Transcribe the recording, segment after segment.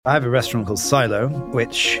I have a restaurant called Silo,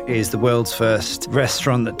 which is the world's first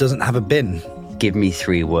restaurant that doesn't have a bin. Give me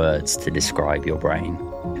 3 words to describe your brain.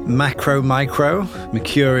 Macro, micro,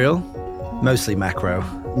 mercurial, mostly macro.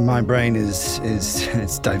 My brain is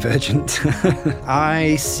it's divergent.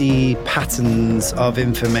 I see patterns of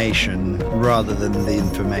information rather than the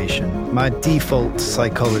information. My default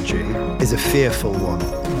psychology is a fearful one.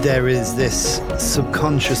 There is this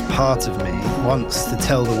subconscious part of me wants to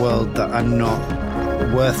tell the world that I'm not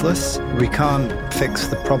worthless. We can't fix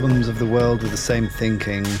the problems of the world with the same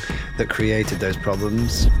thinking that created those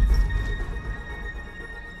problems.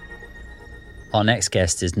 Our next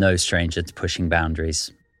guest is no stranger to pushing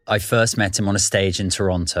boundaries. I first met him on a stage in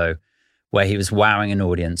Toronto, where he was wowing an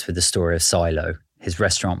audience with the story of Silo, his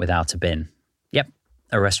restaurant without a bin. Yep,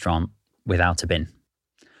 a restaurant without a bin.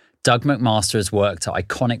 Doug McMaster has worked at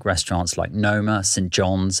iconic restaurants like Noma, St.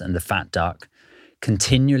 John's and the Fat Duck,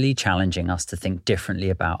 continually challenging us to think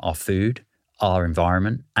differently about our food, our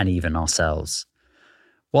environment, and even ourselves.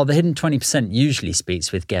 While the hidden 20% usually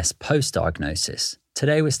speaks with guests post-diagnosis,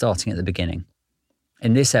 today we're starting at the beginning.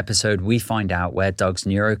 In this episode, we find out where Doug's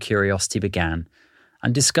neurocuriosity began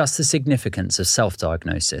and discuss the significance of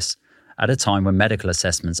self-diagnosis at a time when medical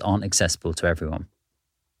assessments aren't accessible to everyone.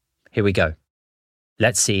 Here we go.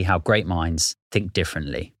 Let's see how great minds think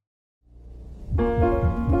differently.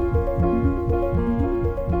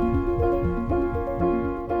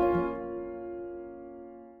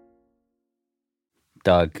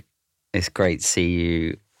 Doug, it's great to see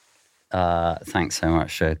you. Thanks so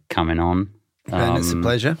much for coming on. Ben, it's a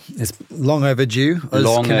pleasure. It's long overdue.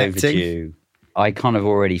 Long overdue. I kind of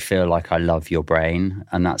already feel like I love your brain,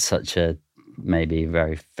 and that's such a maybe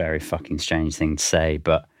very, very fucking strange thing to say,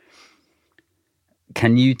 but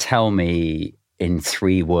can you tell me in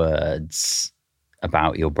 3 words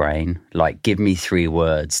about your brain? Like, give me 3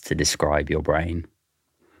 words to describe your brain.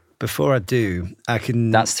 Before I do, I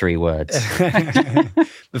can... That's 3 words.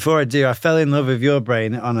 Before I do, I fell in love with your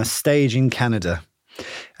brain on a stage in Canada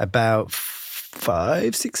about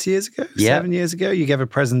 5-6 years ago, 7 years ago. You gave a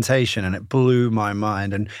presentation and it blew my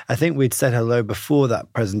mind. And I think we'd said hello before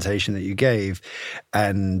that presentation that you gave,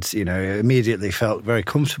 and, you know, immediately felt very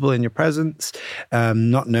comfortable in your presence,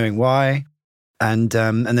 not knowing why. And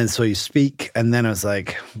then saw you speak, and then I was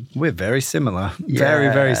like, we're very similar,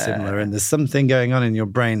 very, very similar. And there's something going on in your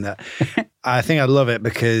brain that I think I love it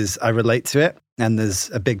because I relate to it. And there's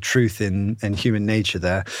a big truth in human nature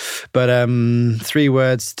there. But 3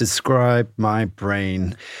 words to describe my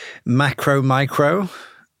brain. Macro, micro,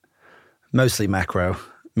 mostly macro.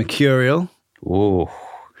 Mercurial. Ooh,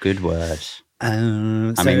 good words. I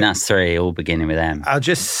mean, that's 3, all beginning with M. I'll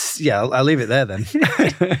leave it there then.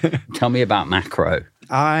 Tell me about macro.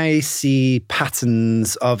 I see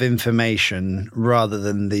patterns of information rather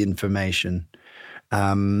than the information.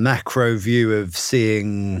 Macro view of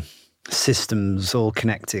seeing systems all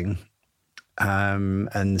connecting.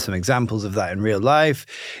 And some examples of that in real life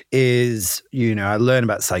is, you know, I learn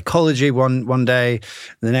about psychology one day.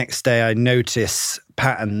 The next day I notice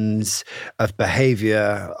patterns of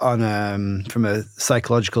behavior on from a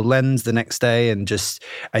psychological lens the next day, and just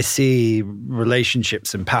I see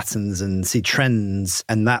relationships and patterns and see trends,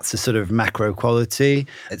 and that's a sort of macro quality.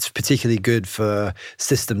 It's particularly good for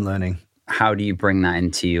system learning. How do you bring that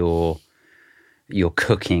into your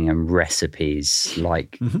cooking and recipes?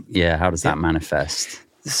 Like, how does that manifest?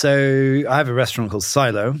 So I have a restaurant called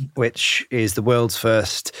Silo, which is the world's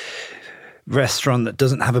first restaurant that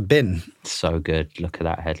doesn't have a bin. So good. Look at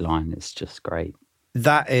that headline. It's just great.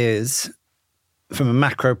 That is, from a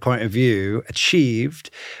macro point of view, achieved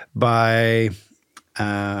by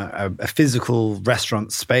a physical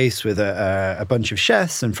restaurant space with a bunch of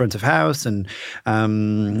chefs in front of house and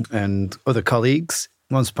other colleagues.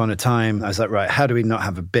 Once upon a time, I was like, right, how do we not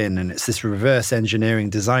have a bin? And it's this reverse engineering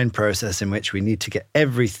design process in which we need to get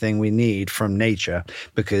everything we need from nature,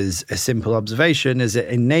 because a simple observation is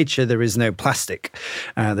that in nature, there is no plastic.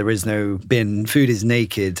 There is no bin. Food is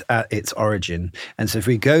naked at its origin. And so if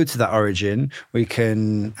we go to that origin, we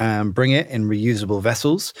can bring it in reusable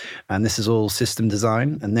vessels. And this is all system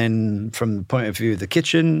design. And then from the point of view of the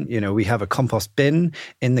kitchen, you know, we have a compost bin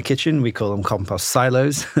in the kitchen. We call them compost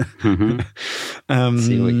silos.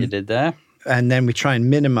 See what you did there? And then we try and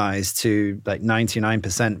minimize to like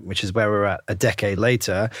 99%, which is where we're at a decade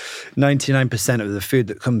later. 99% of the food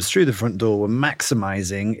that comes through the front door, we're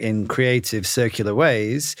maximizing in creative circular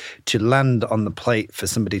ways to land on the plate for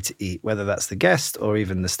somebody to eat, whether that's the guest or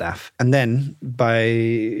even the staff. And then by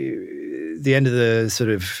the end of the sort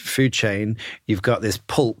of food chain, you've got this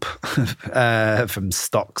pulp from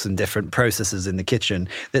stocks and different processes in the kitchen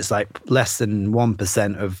that's like less than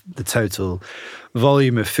 1% of the total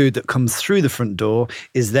volume of food that comes through the front door,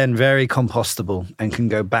 is then very compostable and can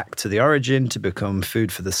go back to the origin to become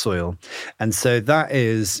food for the soil. And so that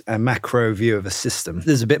is a macro view of a system.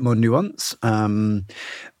 There's a bit more nuance,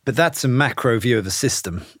 but that's a macro view of a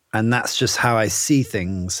system. And that's just how I see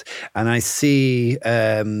things. And I see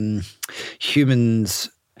humans'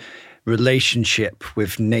 relationship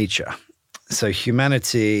with nature. So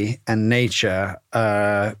humanity and nature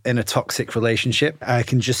are in a toxic relationship. I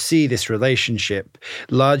can just see this relationship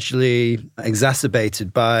largely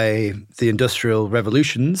exacerbated by the industrial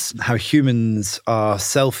revolutions, how humans are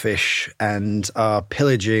selfish and are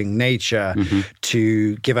pillaging nature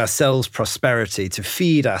to give ourselves prosperity, to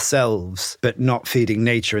feed ourselves, but not feeding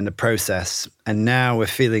nature in the process. And now we're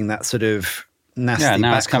feeling that sort of nasty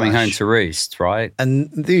now backlash. It's coming home to roost, right? And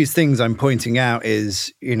these things I'm pointing out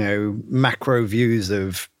is, macro views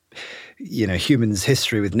of, humans'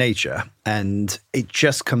 history with nature. And it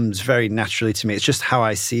just comes very naturally to me. It's just how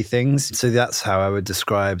I see things. So that's how I would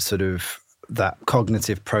describe sort of that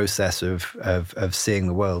cognitive process of seeing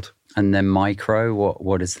the world. And then micro,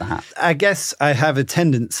 what is that? I guess I have a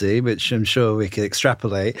tendency, which I'm sure we could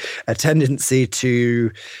extrapolate, a tendency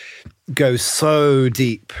to go so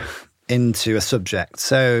deep into a subject.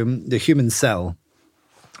 So the human cell,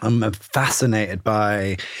 I'm fascinated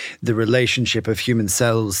by the relationship of human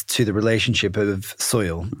cells to the relationship of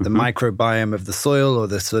soil, the microbiome of the soil, or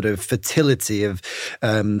the sort of fertility of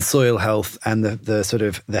soil health, and the sort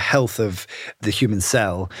of the health of the human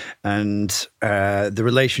cell, and the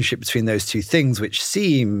relationship between those two things, which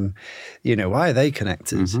seem, why are they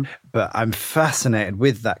connected? But I'm fascinated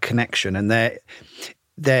with that connection, and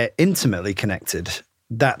they're intimately connected.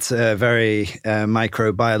 That's a very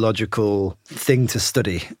microbiological thing to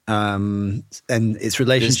study, and its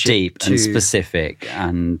relationship it's deep to and specific,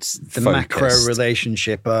 and the macro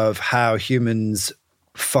relationship of how humans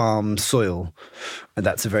farm soil. And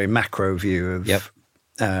that's a very macro view of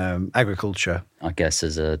agriculture. I guess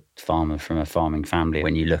as a farmer from a farming family,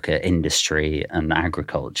 when you look at industry and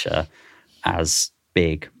agriculture as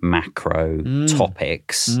big macro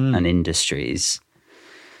topics and industries,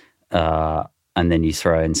 and then you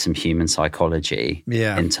throw in some human psychology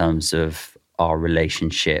in terms of our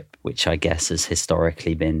relationship, which I guess has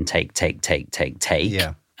historically been take.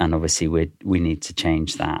 Yeah. And obviously we need to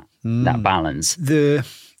change that balance. The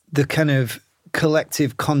kind of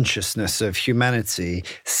collective consciousness of humanity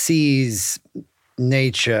sees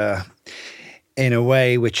nature in a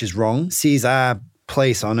way which is wrong, sees our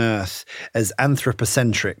place on earth as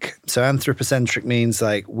anthropocentric. So anthropocentric means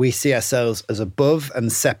like we see ourselves as above and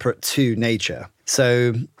separate to nature.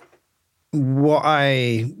 So what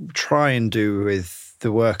I try and do with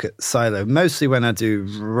the work at Silo, mostly when I do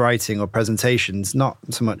writing or presentations, not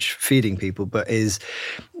so much feeding people, but is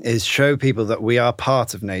show people that we are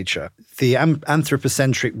part of nature. The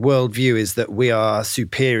anthropocentric worldview is that we are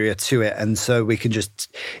superior to it, and so we can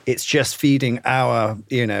it's just feeding our,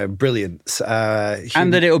 brilliance.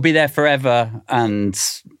 And that it will be there forever, and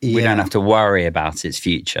we don't have to worry about its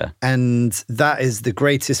future. And that is the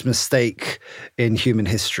greatest mistake in human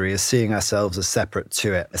history, is seeing ourselves as separate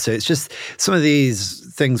to it. So it's just some of these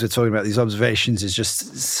things we're talking about, these observations, is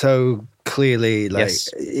just so clearly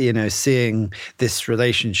seeing this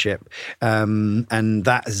relationship, and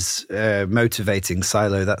that is motivating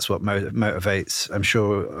Silo. That's what motivates, I'm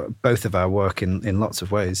sure, both of our work in lots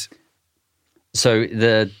of ways. So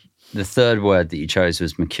the third word that you chose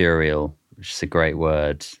was mercurial, which is a great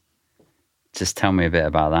word. Just tell me a bit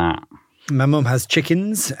about that. My mum has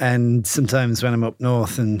chickens, and sometimes when I'm up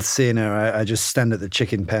north and seeing her, I just stand at the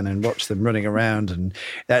chicken pen and watch them running around, and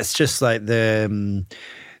that's just like the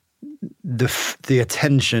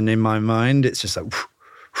attention in my mind. It's just like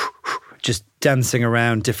just dancing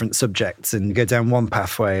around different subjects, and go down one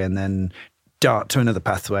pathway and then dart to another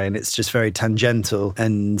pathway, and it's just very tangential.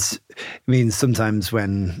 And it means sometimes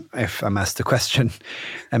if I'm asked a question,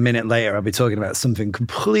 a minute later I'll be talking about something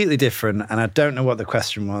completely different, and I don't know what the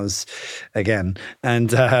question was again.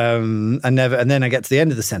 And and then I get to the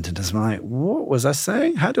end of the sentence, I'm like, what was I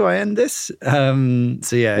saying? How do I end this?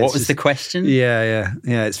 What was the question? Yeah.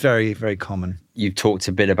 It's very, very common. You've talked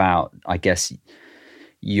a bit about, I guess,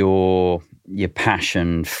 your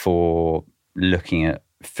passion for looking at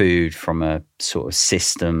food from a sort of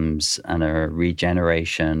systems and a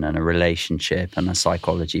regeneration and a relationship and a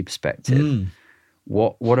psychology perspective.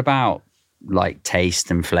 What about like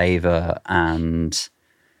taste and flavor, and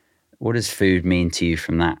what does food mean to you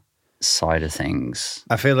from that side of things.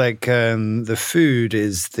 I feel like the food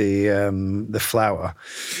is the flower.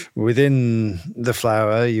 Within the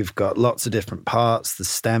flower, you've got lots of different parts: the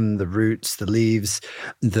stem, the roots, the leaves.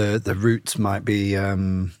 The roots might be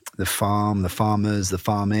the farm, the farmers, the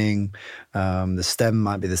farming. The stem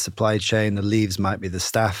might be the supply chain. The leaves might be the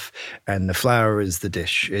staff, and the flower is the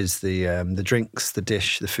dish, is the drinks, the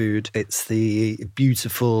dish, the food. It's the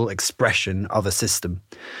beautiful expression of a system.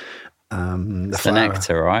 It's the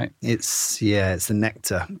nectar, right? It's the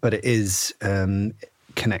nectar, but it is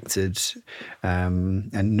connected,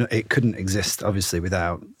 and it couldn't exist obviously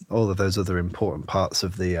without all of those other important parts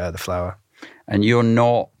of the flower. And you're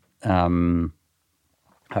not.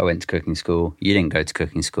 I went to cooking school. You didn't go to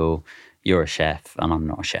cooking school. You're a chef, and I'm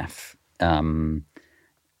not a chef. I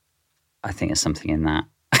think there's something in that.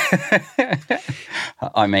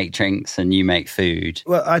 I make drinks, and you make food.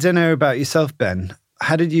 Well, I don't know about yourself, Ben.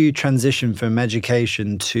 How did you transition from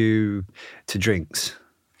education to drinks?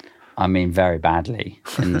 I mean, very badly,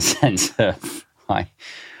 in the sense of I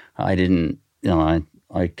didn't, I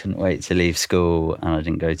couldn't wait to leave school, and I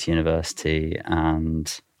didn't go to university,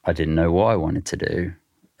 and I didn't know what I wanted to do.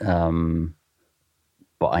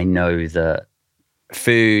 But I know that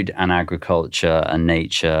food and agriculture and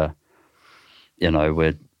nature,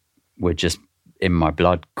 were just in my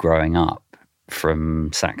blood growing up,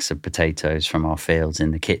 from sacks of potatoes from our fields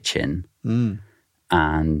in the kitchen.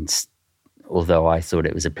 And although I thought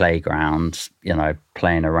it was a playground,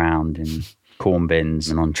 playing around in corn bins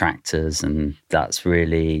and on tractors, and that's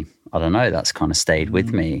really, I don't know, that's kind of stayed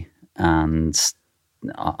with me. And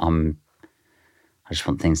I just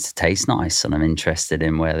want things to taste nice, and I'm interested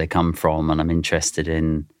in where they come from, and I'm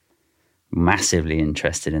massively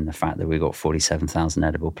interested in the fact that we've got 47,000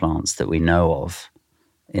 edible plants that we know of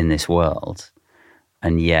in this world.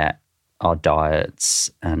 And yet our diets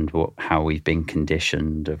and how we've been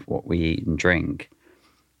conditioned of what we eat and drink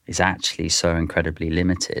is actually so incredibly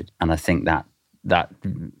limited. And I think that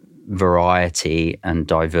variety and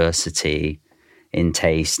diversity in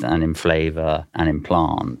taste and in flavor and in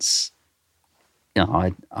plants,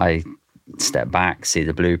 I step back, see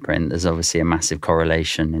the blueprint. There's obviously a massive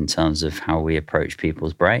correlation in terms of how we approach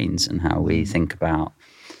people's brains and how we think about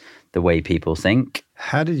the way people think.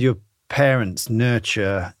 How did your parents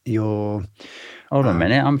nurture your... Hold on a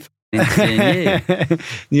minute, I'm interviewing you.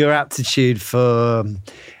 Your aptitude for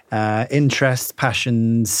interest,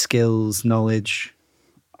 passion, skills, knowledge?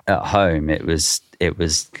 At home, it was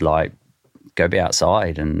like, go be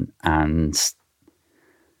outside, and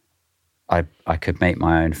I could make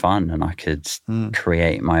my own fun, and I could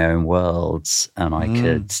create my own worlds, and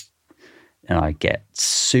I get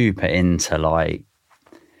super into like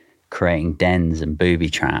creating dens and booby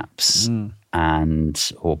traps,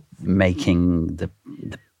 or making the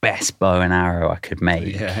best bow and arrow I could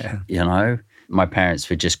make. Yeah. My parents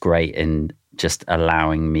were just great in just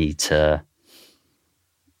allowing me to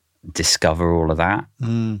discover all of that.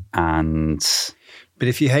 But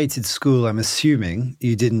if you hated school, I'm assuming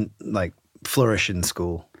you didn't like flourish in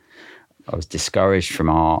school. I was discouraged from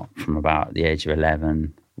art from about the age of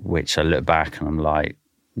 11, which I look back and I'm like,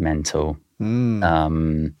 mental.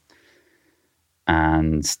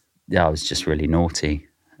 And yeah, I was just really naughty.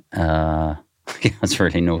 I was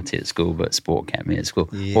really naughty at school, but sport kept me at school.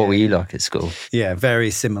 Yeah. What were you like at school? Yeah, very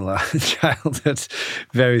similar childhood.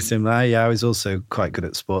 Very similar. Yeah, I was also quite good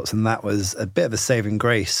at sports, and that was a bit of a saving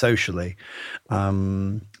grace socially,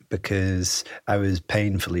 because I was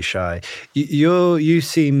painfully shy. You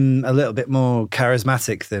seem a little bit more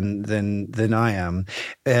charismatic than I am.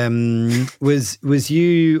 Was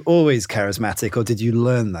you always charismatic, or did you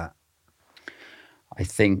learn that? I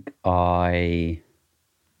think I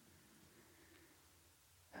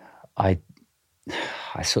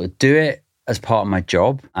sort of do it as part of my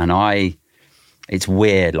job, and it's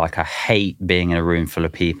weird, like I hate being in a room full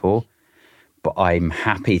of people, but I'm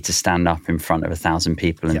happy to stand up in front of 1,000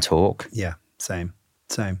 people and talk. Yeah, same.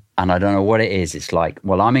 And I don't know what it is. It's like,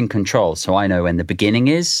 well, I'm in control, so I know when the beginning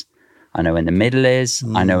is, I know when the middle is,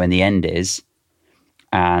 I know when the end is,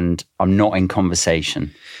 and I'm not in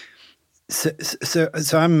conversation. So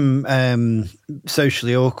I'm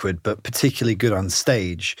socially awkward, but particularly good on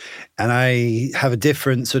stage, and I have a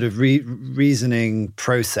different sort of reasoning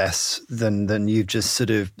process than you've just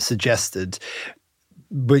sort of suggested,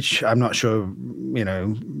 which I'm not sure,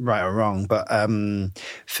 right or wrong. But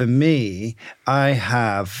for me, I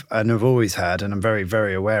have, and I've always had, and I'm very,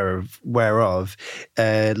 very aware of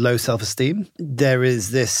low self-esteem. There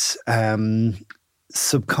is this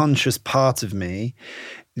subconscious part of me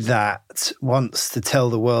that wants to tell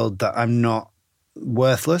the world that I'm not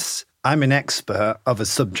worthless, I'm an expert of a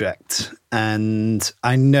subject, and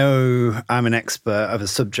I know I'm an expert of a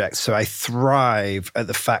subject. So I thrive at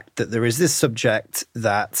the fact that there is this subject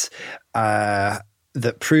that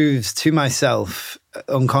that proves to myself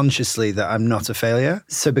unconsciously that I'm not a failure.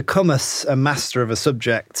 So become a master of a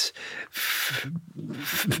subject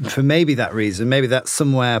for maybe that reason. Maybe that's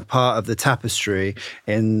somewhere part of the tapestry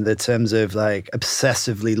in the terms of like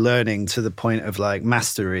obsessively learning to the point of like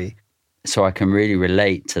mastery. So I can really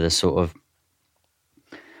relate to the sort of,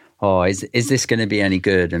 oh, is this going to be any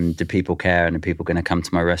good? And do people care? And are people going to come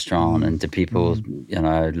to my restaurant? And do people,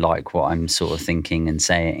 like what I'm sort of thinking and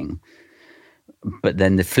saying? But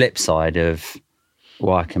then the flip side of,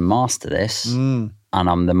 well, I can master this and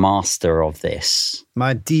I'm the master of this.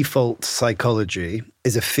 My default psychology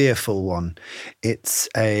is a fearful one. It's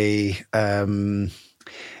a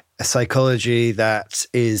psychology that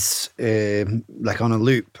is like on a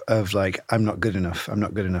loop of like, I'm not good enough, I'm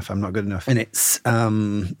not good enough, I'm not good enough. And it's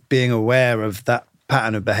being aware of that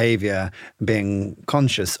pattern of behavior, being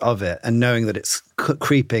conscious of it and knowing that it's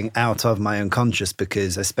creeping out of my unconscious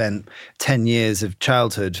because I spent 10 years of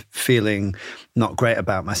childhood feeling not great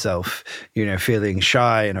about myself, feeling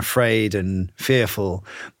shy and afraid and fearful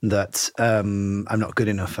that I'm not good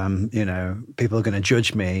enough. People are going to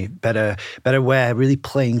judge me. Better wear really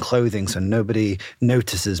plain clothing so nobody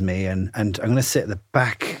notices me. And I'm going to sit at the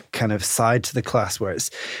back kind of side to the class where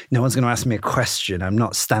it's no one's going to ask me a question. I'm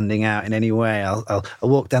not standing out in any way. I'll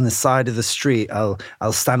walk down the side of the street. I'll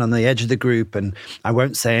stand on the edge of the group and I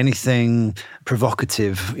won't say anything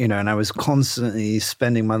provocative, and I was constantly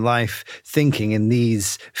spending my life thinking in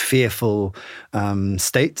these fearful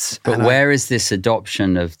states. But where is this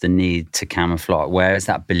adoption of the need to camouflage? Where has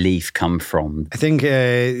that belief come from? I think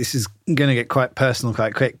this is going to get quite personal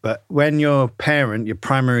quite quick, but when your parent, your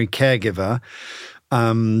primary caregiver,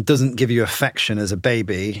 doesn't give you affection as a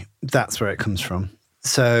baby, that's where it comes from.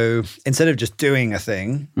 So instead of just doing a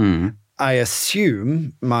thing, I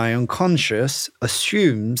assume, my unconscious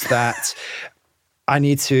assumes that I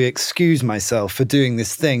need to excuse myself for doing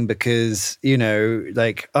this thing because, I'm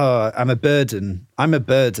a burden. I'm a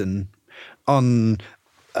burden on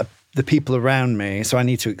the people around me. So I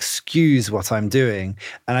need to excuse what I'm doing.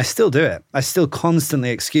 And I still do it. I still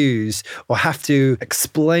constantly excuse or have to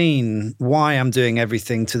explain why I'm doing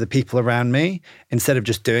everything to the people around me instead of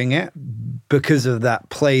just doing it because of that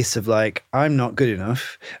place of like, I'm not good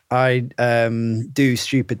enough. I do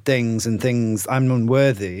stupid things and things I'm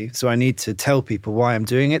unworthy. So I need to tell people why I'm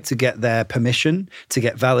doing it to get their permission, to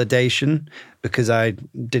get validation because I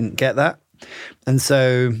didn't get that. And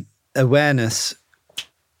so awareness,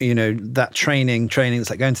 that training, it's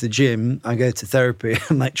like going to the gym. I go to therapy.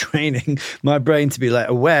 I'm like training my brain to be like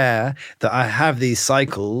aware that I have these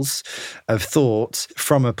cycles of thought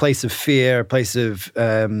from a place of fear, a place of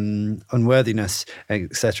unworthiness,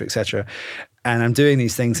 et cetera, et cetera. And I'm doing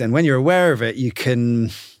these things. And when you're aware of it, you can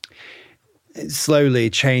slowly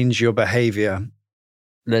change your behavior.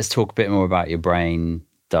 Let's talk a bit more about your brain,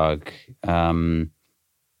 Doug.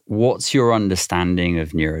 What's your understanding of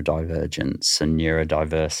neurodivergence and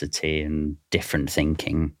neurodiversity and different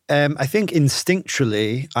thinking? I think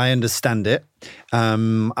instinctually I understand it.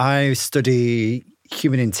 I study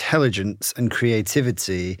human intelligence and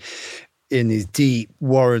creativity in these deep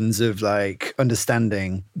warrens of like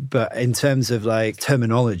understanding. But in terms of like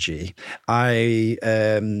terminology, I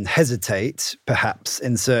hesitate perhaps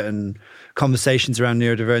in certain conversations around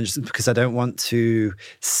neurodivergence because I don't want to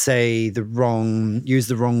use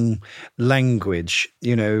the wrong language,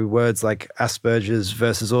 words like Asperger's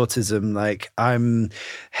versus autism. Like I'm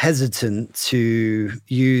hesitant to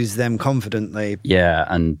use them confidently. Yeah.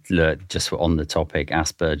 And look, just on the topic,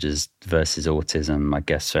 Asperger's versus autism, I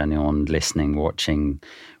guess for anyone listening, watching,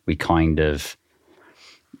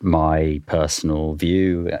 my personal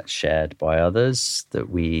view shared by others that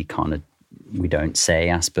we don't say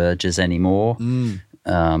Asperger's anymore.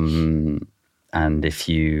 And if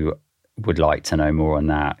you would like to know more on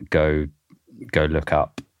that, go look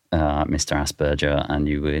up Mr. Asperger and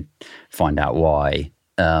you would find out why.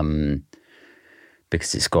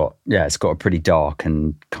 Because it's got a pretty dark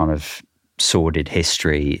and kind of sordid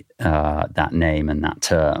history, that name and that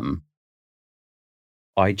term.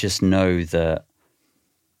 I just know that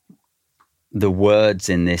the words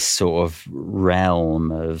in this sort of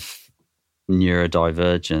realm of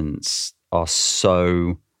neurodivergence are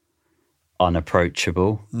so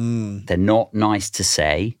unapproachable. They're not nice to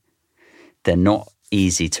say. They're not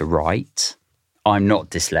easy to write. I'm not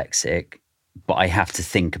dyslexic, but I have to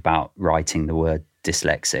think about writing the word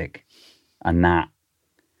dyslexic. And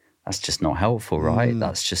that's just not helpful, right?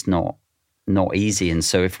 That's just not easy. And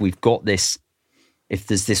so if we've got this if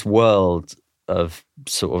there's this world of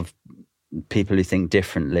sort of people who think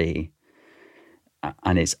differently,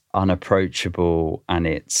 and it's unapproachable and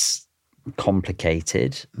it's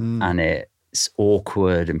complicated and it's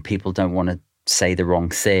awkward and people don't want to say the wrong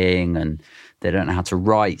thing and they don't know how to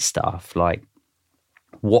write stuff, like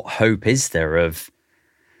what hope is there of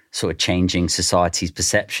sort of changing society's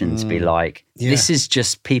perception to be like, this is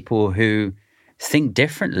just people who think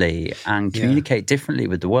differently and communicate differently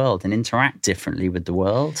with the world and interact differently with the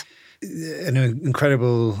world? An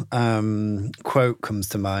incredible quote comes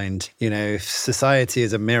to mind. You know, if society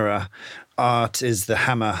is a mirror, art is the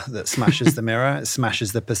hammer that smashes the mirror. It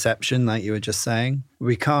smashes the perception, like you were just saying.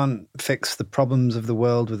 We can't fix the problems of the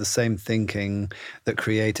world with the same thinking that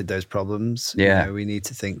created those problems. Yeah. You know, we need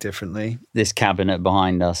to think differently. This cabinet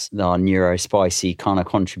behind us, our neurospicy kind of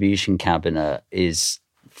contribution cabinet, is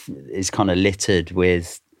kind of littered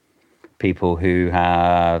with people who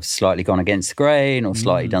have slightly gone against the grain or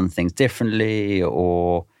slightly done things differently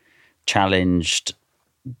or challenged,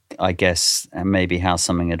 I guess, and maybe how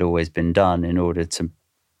something had always been done in order to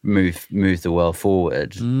move the world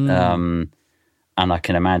forward. And I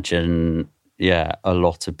can imagine, a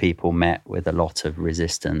lot of people met with a lot of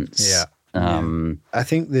resistance. I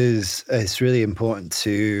think it's really important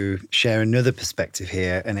to share another perspective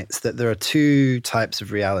here, and it's that there are two types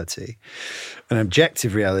of reality. An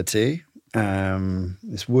objective reality,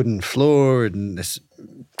 this wooden floor and this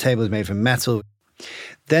table is made from metal.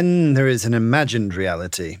 Then there is an imagined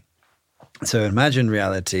reality. So imagined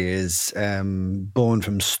reality is born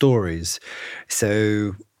from stories.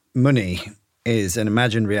 So money is an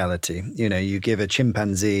imagined reality. You know, you give a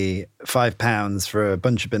chimpanzee £5 for a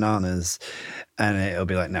bunch of bananas and it'll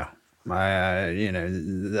be like, no,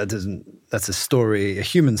 that's a story, a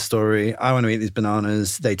human story. I want to eat these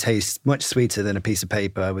bananas. They taste much sweeter than a piece of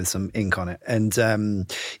paper with some ink on it. And,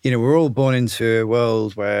 we're all born into a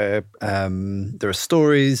world where there are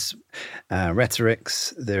stories,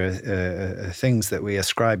 rhetorics, there are things that we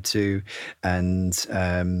ascribe to, and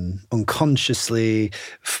unconsciously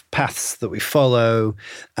paths that we follow,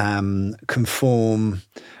 conform,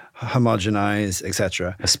 homogenize,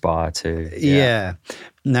 etc. Aspire to. Yeah.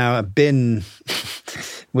 Now, a bin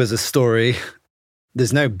was a story.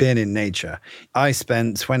 There's no bin in nature. I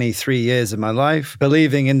spent 23 years of my life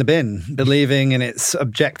believing in the bin, believing in its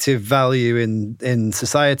objective value in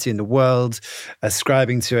society, in the world,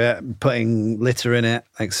 ascribing to it, putting litter in it,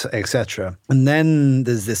 etc. And then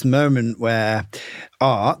there's this moment where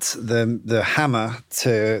art, the hammer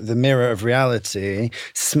to the mirror of reality,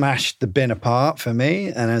 smashed the bin apart for me.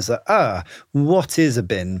 And I was like, what is a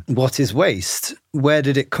bin? What is waste? Where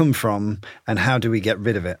did it come from? And how do we get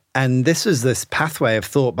rid of it? And this was this pathway of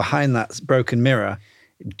thought behind that broken mirror.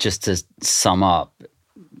 Just to sum up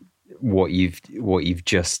what you've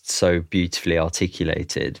just so beautifully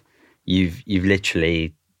articulated, you've looked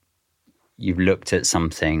at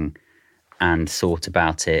something and thought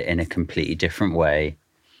about it in a completely different way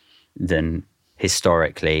than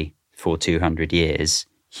historically for 200 years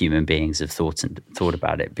human beings have thought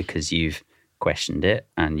about it, because you've questioned it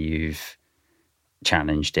and you've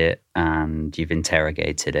challenged it and you've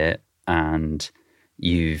interrogated it and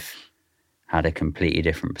you've had a completely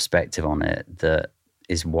different perspective on it. That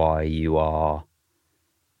is why you are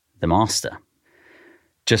the master.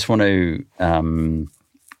 Just want to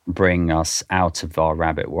bring us out of our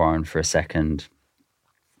rabbit warren for a second,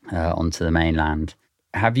 onto the mainland.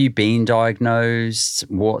 Have you been diagnosed?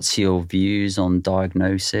 What's your views on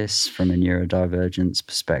diagnosis from a neurodivergence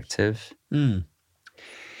perspective?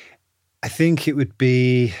 I think it would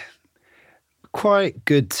be quite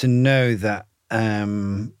good to know that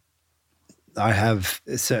I have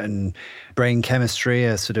a certain brain chemistry,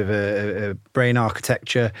 a sort of a brain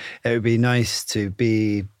architecture. It would be nice to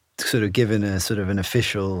be sort of given a sort of an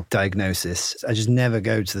official diagnosis. I just never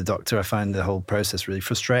go to the doctor. I find the whole process really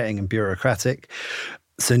frustrating and bureaucratic.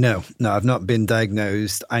 So no, I've not been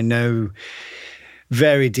diagnosed. I know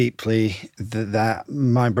very deeply that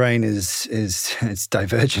my brain is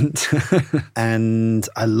divergent, and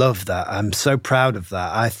I love that. I'm so proud of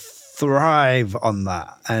that. I thrive on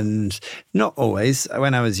that, and not always.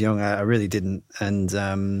 When I was young, I really didn't,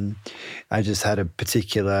 and I just had a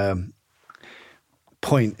particular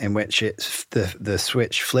point in which the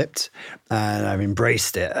switch flipped, and I've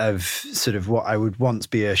embraced it, of sort of what I would once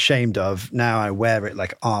be ashamed of. Now I wear it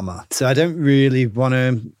like armor. So I don't really want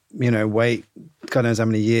to, wait God knows how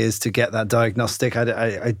many years to get that diagnostic.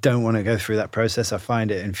 I don't want to go through that process. I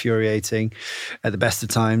find it infuriating at the best of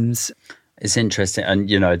times. It's interesting. And,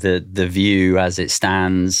 the view as it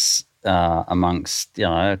stands amongst,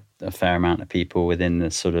 a fair amount of people within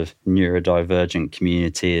the sort of neurodivergent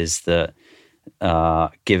community is that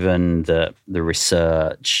given that the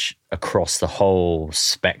research across the whole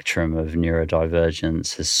spectrum of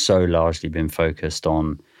neurodivergence has so largely been focused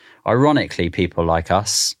on, ironically, people like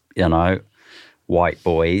us, white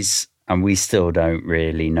boys, and we still don't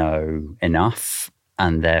really know enough,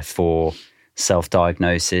 and therefore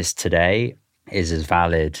self-diagnosis today is as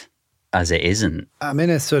valid as it isn't. I'm in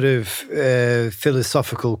a sort of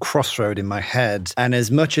philosophical crossroad in my head, and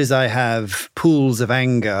as much as I have pools of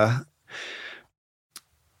anger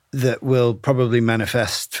that will probably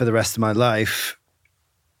manifest for the rest of my life,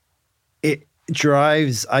 I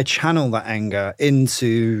channel that anger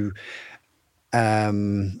into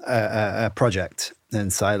a project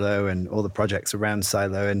and Silo and all the projects around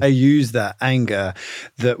Silo. And I use that anger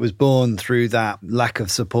that was born through that lack of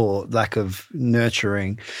support, lack of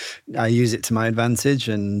nurturing. I use it to my advantage,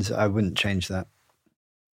 and I wouldn't change that.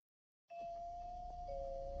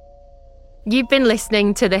 You've been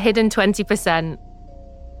listening to The Hidden 20%.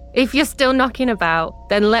 If you're still knocking about,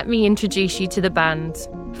 then let me introduce you to the band.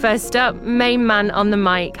 First up, main man on the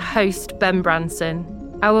mic, host Ben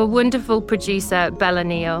Branson, our wonderful producer Bella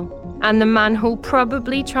Neal, and the man who'll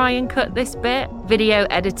probably try and cut this bit, video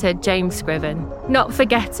editor James Scriven. Not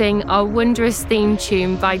forgetting our wondrous theme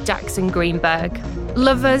tune by Jackson Greenberg.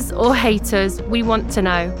 Lovers or haters, we want to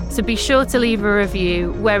know, so be sure to leave a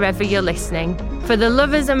review wherever you're listening. For the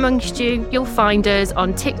lovers amongst you, you'll find us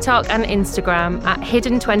on TikTok and Instagram at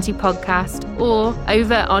Hidden20 Podcast or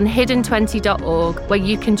over on hidden20.org, where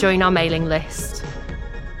you can join our mailing list.